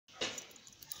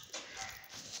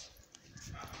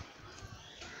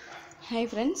Hi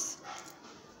friends,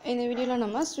 இந்த வீடியோவில்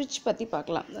நம்ம ஸ்விட்ச் பற்றி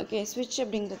பார்க்கலாம். ஓகே, ஸ்விட்ச்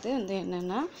அப்படிங்கிறது வந்து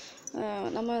என்னென்னா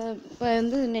நம்ம இப்போ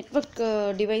வந்து நெட்வொர்க்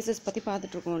டிவைசஸ் பற்றி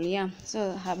பார்த்துட்ருக்கோம் இல்லையா. ஸோ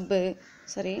ஹப்பு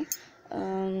சரி,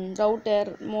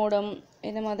 ரவுட்டர், மோடம்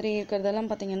இந்த மாதிரி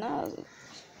இருக்கிறதெல்லாம் பார்த்திங்கன்னா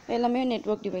எல்லாமே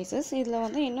நெட்வொர்க் டிவைசஸ். இதில்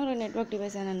வந்து இன்னொரு நெட்வொர்க்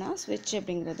டிவைஸ் என்னென்னா ஸ்விட்ச்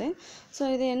அப்படிங்கிறது. ஸோ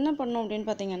இது என்ன பண்ணோம் அப்படின்னு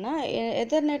பார்த்திங்கன்னா,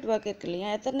 எதர் நெட்வொர்க் இருக்குது இல்லையா.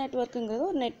 எதர் நெட்வொர்க்குங்கிறது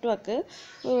ஒரு நெட்வொர்க்கு,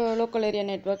 ஒரு லோக்கல் ஏரியா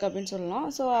நெட்வொர்க் அப்படின்னு சொல்லலாம்.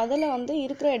 ஸோ அதில் வந்து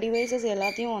இருக்கிற டிவைசஸ்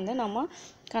எல்லாத்தையும் வந்து நம்ம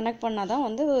கனெக்ட் பண்ணால் தான்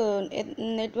வந்து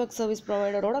நெட்வொர்க் சர்வீஸ்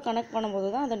ப்ரொவைடரோட கனெக்ட்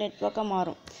பண்ணும்போது தான் அந்த நெட்வொர்க்காக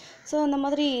மாறும். ஸோ அந்த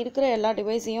மாதிரி இருக்கிற எல்லா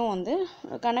டிவைஸையும் வந்து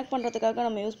கனெக்ட் பண்ணுறதுக்காக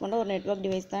நம்ம யூஸ் பண்ணுற ஒரு நெட்வொர்க்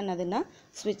டிவைஸ் தான் என்னதுன்னா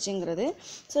ஸ்விட்சுங்கிறது.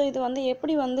 ஸோ இது வந்து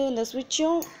எப்படி வந்து இந்த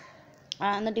ஸ்விட்சும்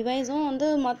அந்த டிவைஸும் வந்து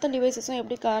மற்ற டிவைஸஸும்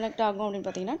எப்படி கனெக்ட் ஆகும் அப்படின்னு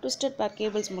பார்த்தீங்கன்னா, ட்விஸ்டட் பேர்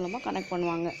கேபிள்ஸ் மூலமாக கனெக்ட்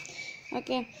பண்ணுவாங்க.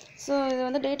 ஓகே, ஸோ இது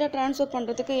வந்து டேட்டா ட்ரான்ஸ்ஃபர்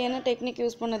பண்ணுறதுக்கு என்ன டெக்னிக்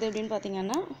யூஸ் பண்ணுது அப்படின்னு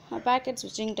பார்த்தீங்கன்னா, பேக்கெட்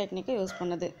ஸ்விட்சிங் டெக்னிக்கை யூஸ்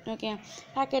பண்ணுது. ஓகே,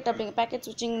 பேக்கெட்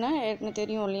ஸ்விட்சிங்னா எனக்கு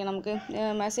தெரியும் இல்லையா. நமக்கு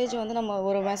மெசேஜ் வந்து நம்ம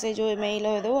ஒரு மெசேஜோ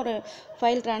மெயிலோ ஏதோ ஒரு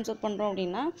ஃபைல் ட்ரான்ஸ்ஃபர் பண்ணுறோம்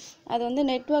அப்படின்னா, அது வந்து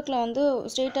நெட்வொர்க்கில் வந்து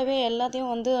ஸ்ட்ரெயிட்டாகவே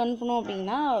எல்லாத்தையும் வந்து அனுப்பணும்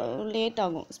அப்படின்னா லேட்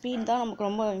ஆகும். ஸ்பீட் தான் நமக்கு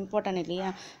ரொம்ப இம்பார்ட்டன்ட்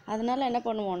இல்லையா. அதனால என்ன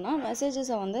பண்ணுவோம்னா,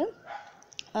 மெசேஜஸை வந்து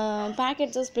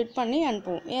பேக்கெட்ஸை ஸ்ப்ளிட் பண்ணி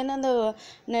அனுப்புவோம். எந்தெந்த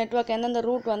நெட்வொர்க் எந்தெந்த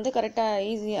ரூட் வந்து கரெக்டாக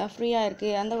ஈஸியாக ஃப்ரீயாக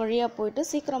இருக்குது அந்த வழியாக போயிட்டு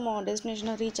சீக்கிரமாக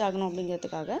டெஸ்டினேஷனை ரீச் ஆகணும்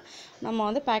அப்படிங்கிறதுக்காக நம்ம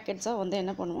வந்து பேக்கெட்ஸை வந்து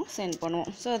என்ன பண்ணுவோம், சென்ட்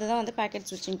பண்ணுவோம். ஸோ இதுதான் வந்து பேக்கெட்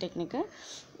ஸ்விட்சிங் டெக்னிக்கு.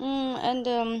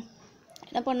 அண்டு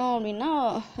என்ன பண்ணோம் அப்படின்னா,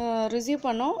 ரிசீவ்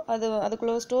பண்ணோம்,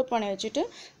 அதுக்குள்ளே ஸ்டோர் பண்ணி வச்சுட்டு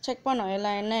செக் பண்ணோம்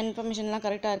எல்லாம் என்ன இன்ஃபர்மேஷன்லாம்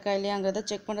கரெக்டாக இருக்கா இல்லையாங்கிறத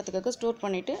செக் பண்ணுறதுக்காக ஸ்டோர்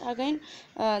பண்ணிவிட்டு அகைன்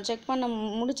செக் பண்ண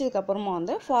முடிச்சதுக்கப்புறமா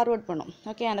வந்து ஃபார்வர்ட் பண்ணோம்.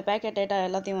 ஓகே, அந்த பேக்கெட் டேட்டா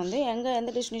எல்லாத்தையும் வந்து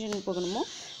எந்த டெஸ்டினேஷனுக்கு போகணுமோ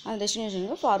அந்த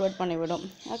டெஸ்டினேஷனுக்கு ஃபார்வர்ட் பண்ணிவிடும்.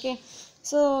 ஓகே,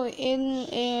 ஸோ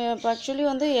இப்போ ஆக்சுவலி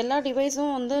வந்து எல்லா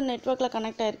டிவைஸும் வந்து நெட்வொர்க்கில்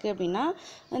கனெக்ட் ஆகிருக்கு அப்படின்னா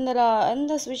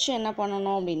இந்த ஸ்விட்ச் என்ன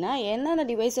பண்ணணும் அப்படின்னா, எந்தெந்த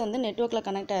டிவைஸ் வந்து நெட்வொர்க்கில்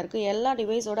கனெக்ட் ஆகிருக்கு எல்லா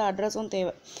டிவைஸோட அட்ரஸும்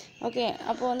தேவை. ஓகே,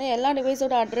 அப்போ வந்து எல்லா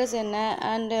டிவைஸோட அட்ரஸ் என்ன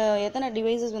அண்டு எத்தனை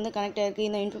டிவைஸஸ் வந்து கனெக்ட் ஆகிருக்கு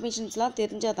இந்த இன்ஃபர்மேஷன்ஸ்லாம்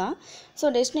தெரிஞ்சால் தான் ஸோ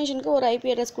டெஸ்டினேஷனுக்கு ஒரு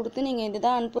ஐபி அட்ரஸ் கொடுத்து நீங்கள்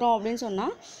இதுதான் அனுப்புகிறோம் அப்படின்னு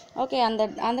சொன்னால் ஓகே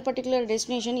அந்த பர்டிகுலர்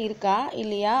டெஸ்டினேஷன் இருக்கா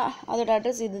இல்லையா, அதோட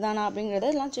அட்ரஸ் இதுதானா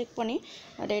அப்படிங்கிறத எல்லாம் செக் பண்ணி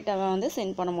டேட்டாவை வந்து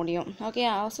சென்ட் பண்ண முடியும். Okay,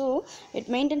 so it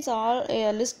maintenance all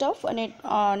list of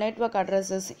network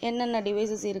addresses, என்னென்ன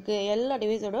டிவைசஸ் இருக்குது எல்லா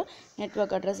டிவைஸோட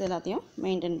நெட்வொர்க் அட்ரஸ் எல்லாத்தையும்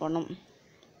மெயின்டைன் பண்ணும்.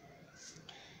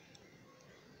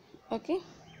 ஓகே,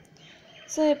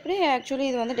 ஸோ எப்படி ஆக்சுவலி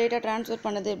இது வந்து டேட்டா ட்ரான்ஸ்ஃபர்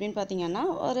பண்ணுது அப்படின்னு பார்த்தீங்கன்னா,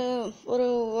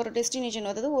 ஒரு டெஸ்டினேஷன்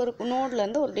அதாவது ஒரு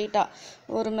நோட்லேருந்து ஒரு டேட்டா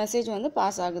ஒரு மெசேஜ் வந்து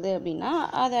பாஸ் ஆகுது அப்படின்னா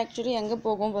அது ஆக்சுவலி எங்கே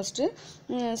போகும், ஃபஸ்ட்டு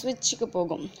ஸ்விட்சுக்கு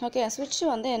போகும். ஓகே, ஸ்விட்ச்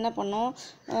வந்து என்ன பண்ணும்,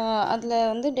 அதில்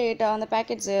வந்து டேட்டா அந்த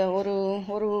பேக்கெட்ஸு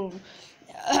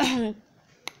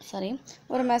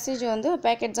ஒரு மெசேஜ் வந்து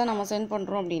பேக்கெட்ஸாக நம்ம சென்ட்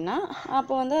பண்ணுறோம் அப்படின்னா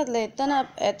அப்போ வந்து அதில்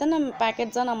எத்தனை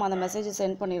பேக்கெட்ஸாக நம்ம அந்த மெசேஜை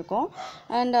சென்ட் பண்ணியிருக்கோம்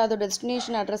அண்ட் அதோட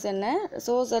டெஸ்டினேஷன் அட்ரஸ் என்ன,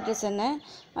 சோர்ஸ் அட்ரஸ் என்ன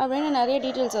அப்படின்னு நிறைய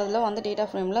டீட்டெயில்ஸ் அதில் வந்து டேட்டா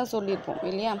ஃப்ரேமில் சொல்லியிருப்போம்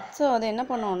இல்லையா. ஸோ அதை என்ன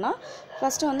பண்ணோம்னா,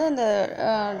 ஃபஸ்ட்டு வந்து அந்த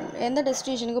எந்த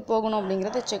டெஸ்டினேஷனுக்கு போகணும்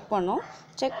அப்படிங்கிறத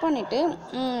செக் பண்ணிவிட்டு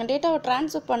டேட்டாவை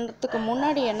ட்ரான்ஸ்ஃபர் பண்ணுறதுக்கு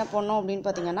முன்னாடி என்ன பண்ணோம் அப்படின்னு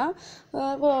பார்த்தீங்கன்னா,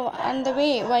 இப்போது அந்த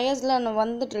வயர்ஸில்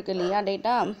வந்துட்டுருக்கு இல்லையா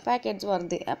டேட்டா பேக்கெட்ஸ்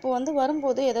வருது. அப்போ வந்து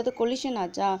வரும்போது ஏதாவது கொலிஷன்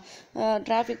ஆச்சா,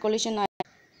 traffic collision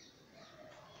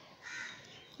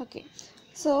okay,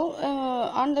 so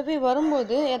on the வே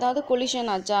வரும்போது ஏதாவது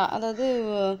கொலிஷன் ஆச்சா, அதாவது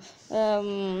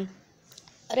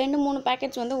 2-3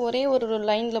 பேக்கெட்ஸ் வந்து ஒரே ஒரு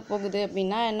லைனில் போகுது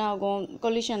அப்படின்னா என்ன ஆகும்,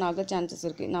 கொலிஷன் ஆக சான்சஸ்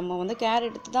இருக்குது. நம்ம வந்து கேர்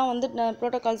எடுத்து தான் வந்து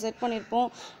ப்ரோட்டோகால் செட் பண்ணியிருப்போம்,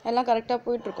 எல்லாம் கரெக்டாக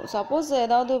போயிட்டுருக்கோம். சப்போஸ்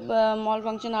ஏதாவது மால்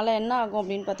ஃபங்க்ஷனால் என்ன ஆகும்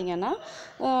அப்படின்னு பார்த்தீங்கன்னா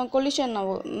கொலிஷன்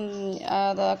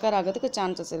அது அக்கர் ஆகிறதுக்கு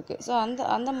சான்சஸ் இருக்குது. ஸோ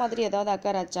அந்த மாதிரி ஏதாவது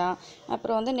அக்கர் ஆச்சா,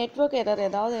 அப்புறம் வந்து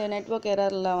நெட்வொர்க்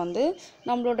எரரில் வந்து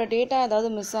நம்மளோட டேட்டா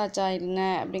ஏதாவது மிஸ் ஆச்சா என்ன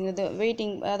அப்படிங்கிறது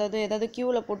வெயிட்டிங், அதாவது ஏதாவது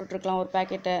க்யூவில் போட்டுட்ருக்கலாம் ஒரு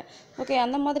பேக்கெட்டை. ஓகே,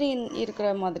 அந்த மாதிரி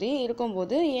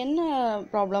இருக்கும்போது என்ன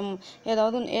ப்ராப்ளம்,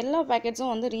 ஏதாவது எல்லா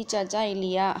பேக்கெட்ஸும் வந்து ரீச் ஆச்சா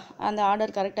இல்லையா, அந்த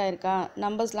ஆர்டர் கரெக்டாக இருக்கா,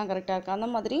 நம்பர்ஸ்லாம் கரெக்டாக இருக்கா, அந்த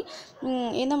மாதிரி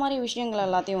இந்த மாதிரி விஷயங்கள்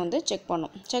எல்லாத்தையும் வந்து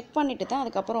செக் பண்ணிவிட்டு தான்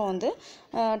அதுக்கப்புறம் வந்து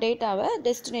டேட்டாவை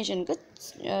டெஸ்டினேஷனுக்கு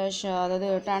அதாவது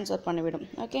ட்ரான்ஸ்ஃபர் பண்ணிவிடும்.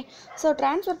 ஓகே, ஸோ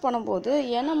ட்ரான்ஸ்ஃபர் பண்ணும்போது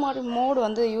என்ன மாதிரி மோடு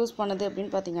வந்து யூஸ் பண்ணுது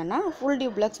அப்படின்னு பார்த்தீங்கன்னா, ஃபுல்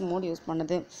டியூப்ளெக்ஸ் மோட் யூஸ்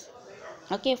பண்ணுது.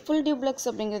 ஓகே, ஃபுல் டியூப்ளெக்ஸ்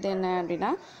அப்படிங்கிறது என்ன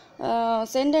அப்படின்னா,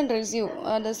 சென்ட் அண்ட் ரிசீவ்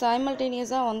அந்த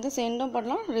சைமல்டேனியஸாக வந்து சென்டும்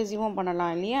பண்ணலாம் ரிசீவும்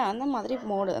பண்ணலாம் இல்லையா. அந்த மாதிரி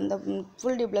மோடு, அந்த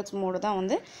ஃபுல் டியூப்ளெக்ஸ் மோடு தான்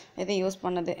வந்து இதை யூஸ்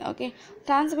பண்ணுது. ஓகே,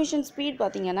 டிரான்ஸ்மிஷன் ஸ்பீட்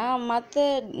பார்த்திங்கன்னா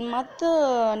மற்ற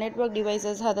நெட்வொர்க்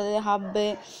டிவைசஸ், அதாவது ஹப்பு,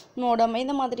 மோடம்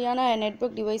இந்த மாதிரியான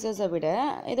நெட்வொர்க் டிவைசஸை விட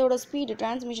இதோட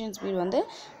டிரான்ஸ்மிஷன் ஸ்பீட் வந்து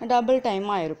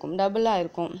டபுளாக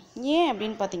இருக்கும். ஏன்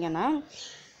அப்படின்னு பார்த்திங்கன்னா,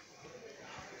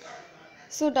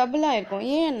 ஸோ டபுள் ஆகிருக்கும்.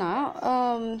 ஏன்னா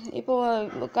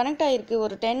இப்போது கனெக்ட் ஆகிருக்கு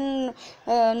ஒரு 10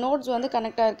 நோட்ஸ் வந்து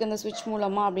கனெக்ட் ஆகிருக்கு இந்த ஸ்விட்ச்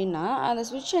மூலமாக அப்படின்னா அந்த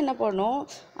ஸ்விட்ச் என்ன பண்ணும்,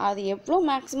 அது எவ்வளோ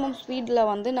மேக்ஸிமம் ஸ்பீடில்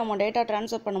வந்து நம்ம டேட்டா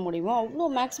ட்ரான்ஸ்ஃபர் பண்ண முடியுமோ அவ்வளோ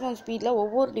மேக்ஸிமம் ஸ்பீடில்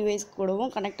ஒவ்வொரு டிவைஸ்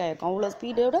கூடவும் கனெக்ட் ஆகிருக்கும். அவ்வளோ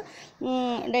ஸ்பீடோட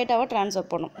டேட்டாவை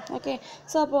ட்ரான்ஸ்ஃபர் பண்ணும். ஓகே,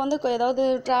 ஸோ அப்போ வந்து ஏதாவது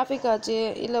டிராஃபிக் ஆச்சு,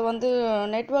 இல்லை வந்து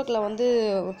நெட்ஒர்க்கில் வந்து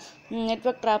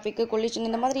நெட்ஒர்க் டிராஃபிக்கு கொலிஷன்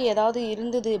இந்த மாதிரி ஏதாவது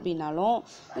இருந்தது அப்படின்னாலும்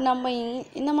நம்ம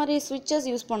இந்த மாதிரி ஸ்விட்சஸ்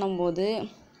யூஸ் பண்ணும்போது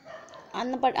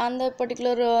அந்த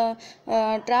பர்டிகுலர்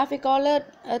டிராஃபிக்கால்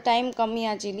டைம்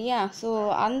கம்மியாச்சு இல்லையா. ஸோ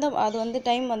அது வந்து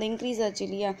டைம் வந்து இன்க்ரீஸ் ஆச்சு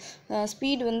இல்லையா,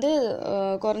 ஸ்பீடு வந்து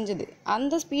குறைஞ்சிது.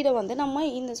 அந்த ஸ்பீடை வந்து நம்ம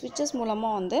இந்த ஸ்விட்சஸ்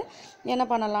மூலமாக வந்து என்ன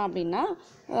பண்ணலாம் அப்படின்னா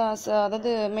அதாவது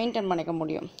மெயின்டைன் பண்ணிக்க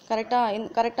முடியும்.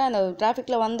 கரெக்டாக இந்த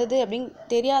டிராஃபிக்கில் வந்தது அப்படின்னு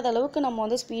தெரியாத அளவுக்கு நம்ம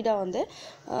வந்து ஸ்பீடாக வந்து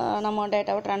நம்ம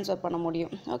டேட்டாவை ட்ரான்ஸ்ஃபர் பண்ண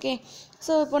முடியும். ஓகே,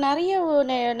 ஸோ இப்போ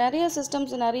நிறைய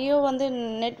சிஸ்டம்ஸ் நிறைய வந்து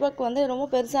நெட்ஒர்க் வந்து ரொம்ப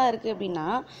பெருசாக இருக்குது அப்படின்னா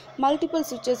மல்டிபிள்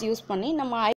ஸ்விட்சஸ் யூஸ் பண்ணி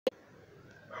நம்ம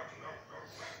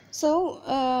ஸோ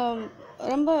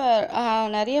ரொம்ப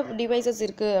நிறைய டிவைசஸ்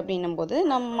இருக்குது அப்படின்னும்போது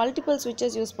நம்ம மல்டிபிள்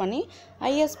ஸ்விட்சஸ் யூஸ் பண்ணி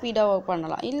ஹையர் ஸ்பீடாக ஒர்க்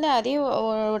பண்ணலாம். இல்லை அதே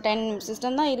ஒரு 10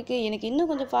 சிஸ்டம் தான் இருக்குது, எனக்கு இன்னும்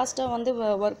கொஞ்சம் ஃபாஸ்ட்டாக வந்து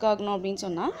ஒர்க் ஆகணும் அப்படின்னு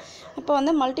சொன்னால் இப்போ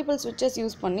வந்து மல்டிபிள் ஸ்விட்சஸ்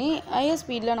யூஸ் பண்ணி ஹையர்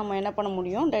ஸ்பீடில் நம்ம என்ன பண்ண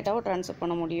முடியும், டேட்டாவை ட்ரான்ஸ்ஃபர்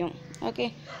பண்ண முடியும். ஓகே,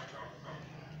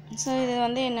 ஸோ இது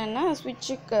வந்து என்னென்னா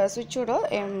ஸ்விட்சோட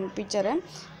பிக்சரு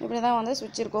இப்படி தான் வந்து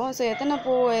ஸ்விட்ச் இருக்கும். ஸோ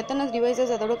எத்தனை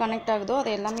டிவைசஸ் அதோட கனெக்ட் ஆகுதோ அது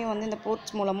எல்லாமே வந்து இந்த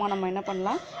போர்ட்ஸ் மூலமாக நம்ம என்ன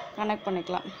பண்ணலாம், கனெக்ட்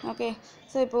பண்ணிக்கலாம். ஓகே,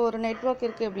 ஸோ இப்போ ஒரு நெட்ஒர்க்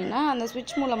இருக்குது அப்படின்னா அந்த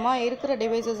ஸ்விட்ச் மூலமாக இருக்கிற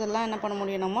டிவைசஸ் எல்லாம் என்ன பண்ண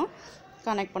முடியும், நம்ம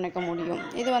கனெக்ட் பண்ணிக்க முடியும்.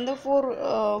 இது வந்து ஃபோர்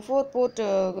போர்ட்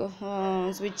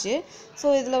ஸ்விட்சு. ஸோ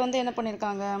இதில் வந்து என்ன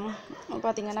பண்ணியிருக்காங்க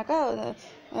பார்த்தீங்கன்னாக்கா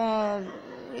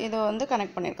இதை வந்து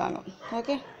கனெக்ட் பண்ணியிருக்காங்க.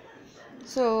 ஓகே,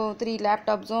 ஸோ 3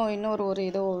 லேப்டாப்ஸும் இன்னொரு ஒரு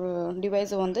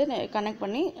டிவைஸை வந்து கனெக்ட்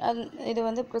பண்ணி இது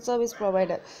வந்து சர்வீஸ்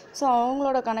ப்ரொவைடர். ஸோ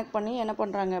அவங்களோட கனெக்ட் பண்ணி என்ன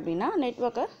பண்ணுறாங்க அப்படின்னா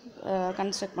நெட்ஒர்க்கை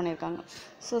கன்ஸ்ட்ரக்ட் பண்ணியிருக்காங்க.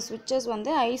 ஸோ ஸ்விட்சஸ்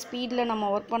வந்து ஹை ஸ்பீடில்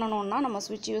நம்ம ஒர்க் பண்ணணுன்னா நம்ம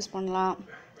ஸ்விட்ச் யூஸ் பண்ணலாம்.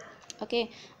 ஓகே,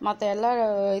 மற்ற எல்லா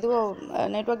இதுவும்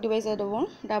நெட்ஒர்க் டிவைஸ் இதுவும்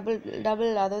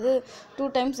டபுள் அதாவது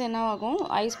 2 டைம்ஸ் என்ன ஆகும்,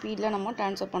 ஹை ஸ்பீடில் நம்ம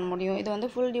ட்ரான்ஸ்ஃபர் பண்ண முடியும். இது வந்து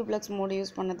ஃபுல் டியூப்ளெக்ஸ் மோடு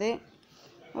யூஸ் பண்ணுது.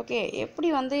 ஓகே, எப்படி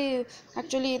வந்து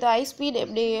ஆக்சுவலி இது ஹை ஸ்பீட்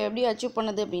எப்படி அச்சீவ்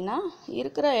பண்ணுது அப்படின்னா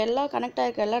இருக்கிற கனெக்ட்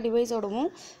ஆகிருக்க எல்லா டிவைஸோடவும்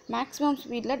மேக்ஸிமம்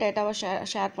ஸ்பீடில் டேட்டாவை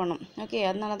ஷேர் பண்ணும். ஓகே,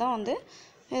 அதனால தான் வந்து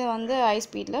இது வந்து ஹை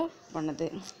ஸ்பீடில் பண்ணுது.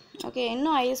 ஓகே,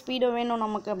 இன்னும் ஹை ஸ்பீடு வேணும்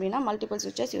நமக்கு அப்படின்னா மல்டிபிள்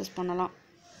ஸ்விட்சஸ் யூஸ் பண்ணலாம்.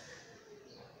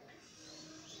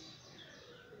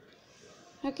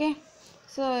 ஓகே,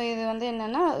 ஸோ இது வந்து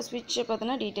என்னென்னா ஸ்விட்சை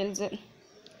பற்றின டீட்டெயில்ஸு.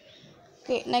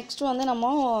 ஓகே, நெக்ஸ்ட் வந்து நம்ம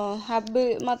ஹப்பு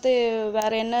மற்ற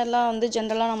வேறு என்னெல்லாம் வந்து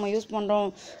ஜென்ரலாக நம்ம யூஸ் பண்ணுறோம்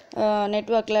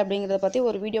நெட்ஒர்க்கில் அப்படிங்கிறத பற்றி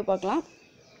ஒரு வீடியோ பார்க்கலாம்.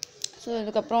 ஸோ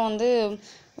இதுக்கப்புறம் வந்து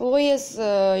ஓஎஸ்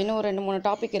இன்னும் 2-3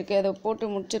 டாபிக் இருக்குது, அதை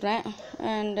போட்டு முடிச்சிடுறேன்.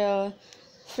 அண்டு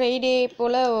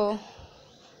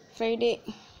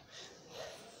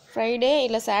ஃப்ரைடே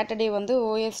இல்லை சாட்டர்டே வந்து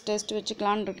ஓஎஸ் டெஸ்ட்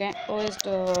வச்சுக்கலான்னு இருக்கேன். OS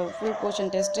full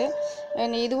portion test.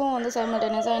 And இதுவும் வந்து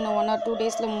சைமல்டேனியஸாக இன்னும் 1 or 2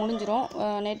 டேஸில் முடிஞ்சிடும்.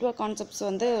 நெட்ஒர்க் கான்செப்ட்ஸ்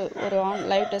வந்து ஒரு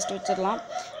லைவ் டெஸ்ட் வச்சிடலாம்.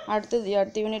 அடுத்த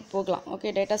யூனிட் போகலாம்.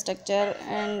 Okay, data structure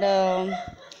and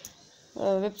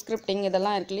web scripting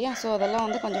இதெல்லாம் இருக்கு இல்லையா. ஸோ அதெல்லாம்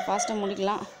வந்து கொஞ்சம் ஃபாஸ்ட்டாக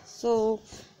முடிக்கலாம். ஸோ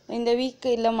இந்த வீக்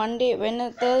இல்லை மண்டே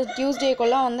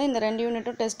டியூஸ்டேக்குள்ளே வந்து இந்த 2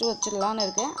 யூனிட்டும் டெஸ்ட்டு வச்சிடலான்னு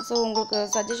இருக்கேன். ஸோ உங்களுக்கு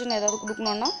சஜஷன் ஏதாவது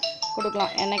கொடுக்கணுன்னா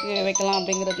கொடுக்கலாம், எனக்கு வைக்கலாம்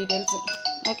அப்படிங்கிற details.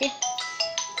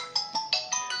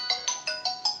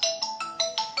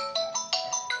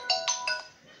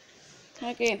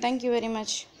 Okay, thank you very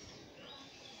much.